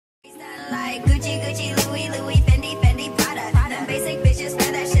like Gucci, Gucci, Louis, Louis, Fendi, Fendi, Prada. Them basic bitches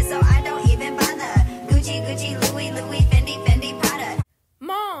wear that shit, so I don't even bother. Gucci, Gucci, Louis, Louis, Fendi, Fendi, Prada.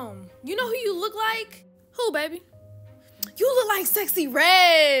 Mom, you know who you look like? Who, baby? You look like Sexy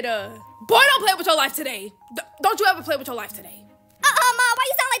Red. Boy, don't play with your life today. Don't you ever play with your life today. Mom, why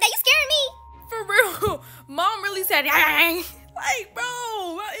you sound like that? You scaring me. For real. Mom really said, like,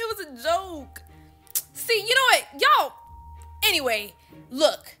 bro, it was a joke. See, you know what? Y'all, anyway,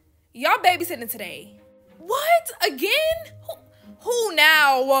 look, y'all babysitting today. What? Again? Who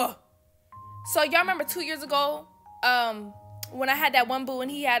now? So y'all remember 2 years ago, when I had that one boo and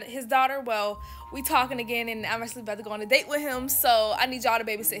he had his daughter? Well, we talking again and I'm actually about to go on a date with him, so I need y'all to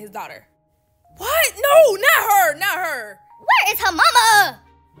babysit his daughter. What? No, not her. Where is her mama?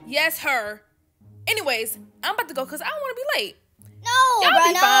 Yes, her. Anyways, I'm about to go because I don't want to be late. No, Y'all bro,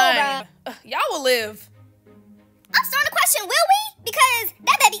 be fine. Y'all will live. I'm starting to question, will we? Because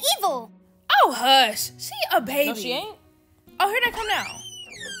that baby evil. Oh, hush. She a baby. No, she ain't. Oh, here they come now.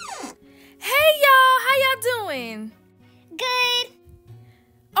 Hey, y'all. How y'all doing? Good.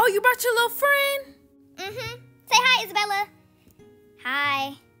 Oh, you brought your little friend? Mm-hmm. Say hi, Isabella.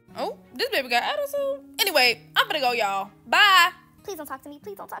 Hi. Oh, this baby got attitude. Anyway, I'm gonna go, y'all. Bye. Please don't talk to me.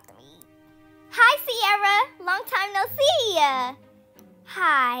 Please don't talk to me. Hi, Sierra. Long time no see.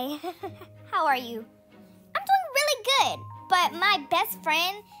 Hi. How are you? I'm doing really good. But my best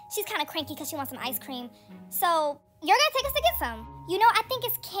friend, she's kind of cranky because she wants some ice cream. So you're going to take us to get some. You know, I think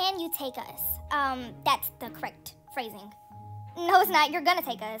it's can you take us. That's the correct phrasing. No, it's not. You're going to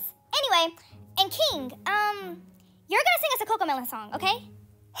take us. Anyway, and King, you're going to sing us a Cocomelon song, okay?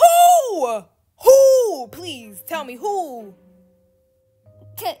 Who? Who? Please tell me who.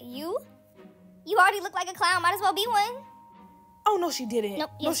 You? You already look like a clown. Might as well be one. Oh, no, she didn't.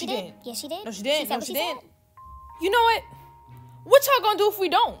 Nope. Yes, she did. Yes, she did. No, she didn't. She said what she said. You know what? What y'all gonna do if we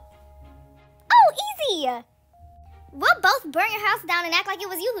don't? Oh, easy. We'll both burn your house down and act like it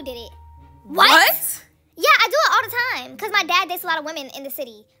was you who did it. What? Yeah, I do it all the time because my dad dates a lot of women in the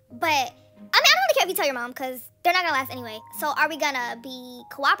city. But, I mean, I don't really care if you tell your mom because they're not going to last anyway. So are we going to be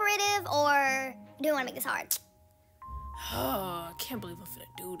cooperative or do we want to make this hard? Oh, I can't believe I'm finna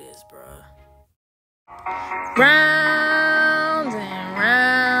do this, bruh. Round and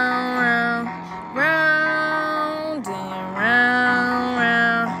round, round, round and round,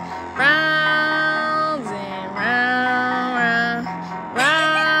 round, round and round, round,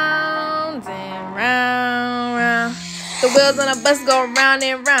 round and round, round. The wheels on the bus go round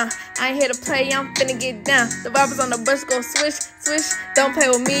and round. I ain't here to play, I'm finna get down. The vibers on the bus go swish, swish. Don't play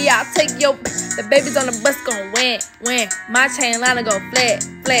with me, I'll take your. The babies on the bus gon' win. My chain line go flat,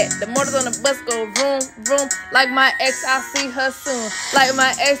 flat. The motors on the bus go vroom, vroom. Like my ex, I'll see her soon. Like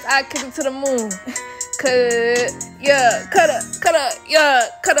my ex, I kick it to the moon. Cut, yeah, cut up, yeah,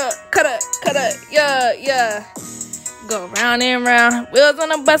 cut up, yeah. Go round and round. Wheels on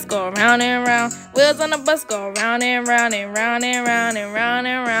the bus go round and round. Wheels on the bus go round and round and round and round and round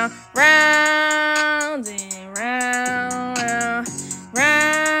and round. Round and round, round.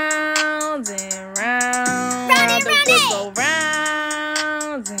 Round and round. Round The bus go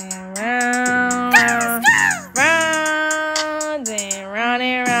round and round. Round and round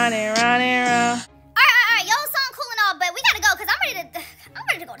and round and round and round. All right. Your song cool and all, but we got to go because I'm ready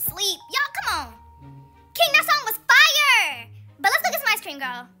to go to sleep. Y'all, come on. King, that song was fire. But let's go get some ice cream,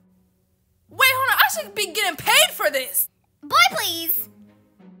 girl. Wait, hold on. I should be getting paid for this. Boy, please.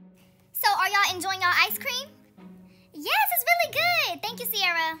 So, are y'all enjoying y'all ice cream? Yes, it's really good. Thank you,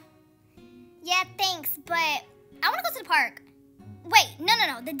 Sierra. Yeah, thanks, but I want to go to the park. Wait, no.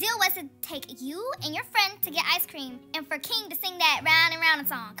 The deal was to take you and your friend to get ice cream and for King to sing that round and round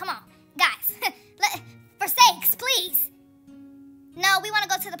song. Come on, guys. For sakes, please. No, we want to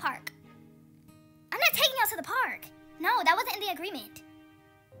go to the park. I'm not taking y'all to the park. No, that wasn't in the agreement.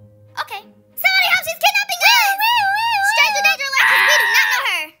 Okay. Somebody help, she's kidnapping us! Stranger danger alert, because we do not know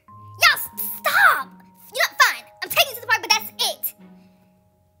her. Y'all, stop! You know, fine. I'm taking you to the park, but that's it.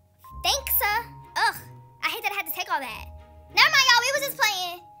 Thanks, ugh. I hate that I had to take all that. Never mind, y'all. We was just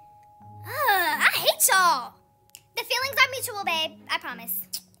playing. I hate y'all. The feelings are mutual, babe. I promise.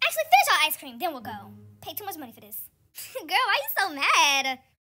 Actually, finish our ice cream, then we'll go. Pay too much money for this. Girl, why you so mad?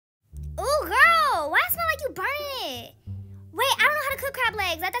 Ooh, girl, why it smell like you burning it? Wait, I don't know how to cook crab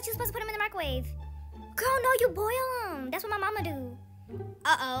legs. I thought you were supposed to put them in the microwave. Girl, no, you boil them. That's what my mama do.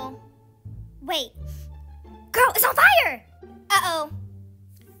 Uh-oh. Wait. Girl, it's on fire. Uh-oh.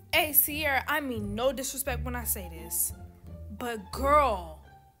 Hey, Sierra, I mean no disrespect when I say this, but girl,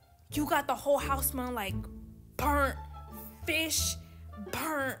 you got the whole house smelling like burnt fish,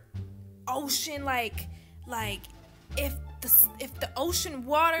 burnt ocean, like if the ocean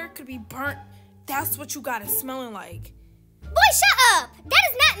water could be burnt, that's what you got it smelling like. Boy, shut up! That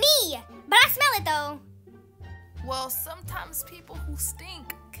is not me! But I smell it, though. Well, sometimes people who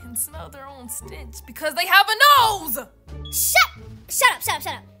stink can smell their own stench because they have a nose! Shut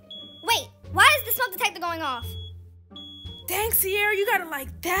up. Wait, why is the smoke detector going off? Dang, Sierra, you got it like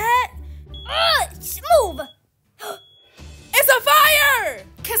that? Move! It's a fire!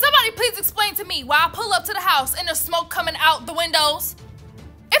 Can somebody please explain to me why I pull up to the house and there's smoke coming out the windows?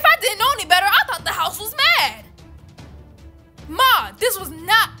 If I didn't know any better, I thought the house was mad. Ma, this was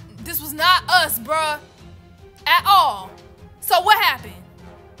not us, bruh. At all. So what happened?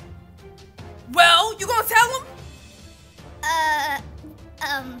 Well, you gonna tell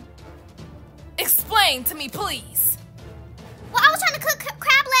him? Explain to me, please. Well, I was trying to cook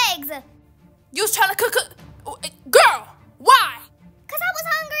crab legs. You was trying to cook. Girl, why? Because I was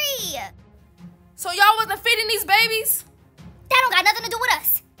hungry. So y'all wasn't feeding these babies? That don't got nothing to do with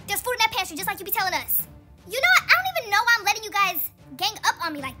us. There's food in that pantry, just like you be telling us. You know what? I don't even know why I'm letting you guys gang up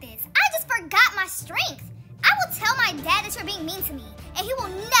on me like this. I just forgot my strength. I will tell my dad that you're being mean to me, and he will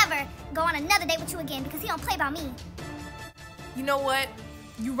never go on another date with you again because he don't play about me. You know what?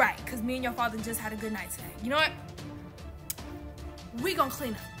 You're right, because me and your father just had a good night today. You know what? We gonna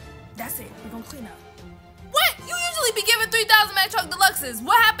clean up. That's it. We gonna clean up. What? You usually be giving 3,000 Mack Truck Deluxes.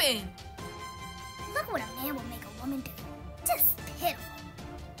 What happened? Look what a man will make a woman do. Just pitiful.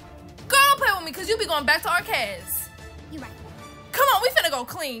 Girl, don't play with me, because you be going back to Arcades. You right. Come on, we finna go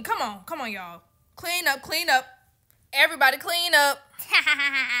clean. Come on, y'all. Clean up. Everybody clean up.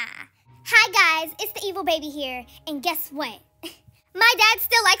 Hi guys, it's the evil baby here, and guess what? My dad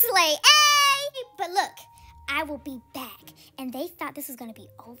still likes to lay. Hey! But look, I will be back, and they thought this was gonna be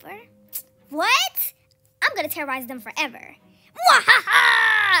over? What? I'm gonna terrorize them forever.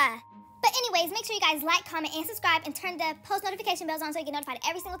 Mwahaha! But anyways, make sure you guys like, comment, and subscribe, and turn the post notification bells on so you get notified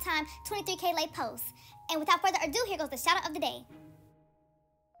every single time 23K late posts. And without further ado, here goes the shout out of the day.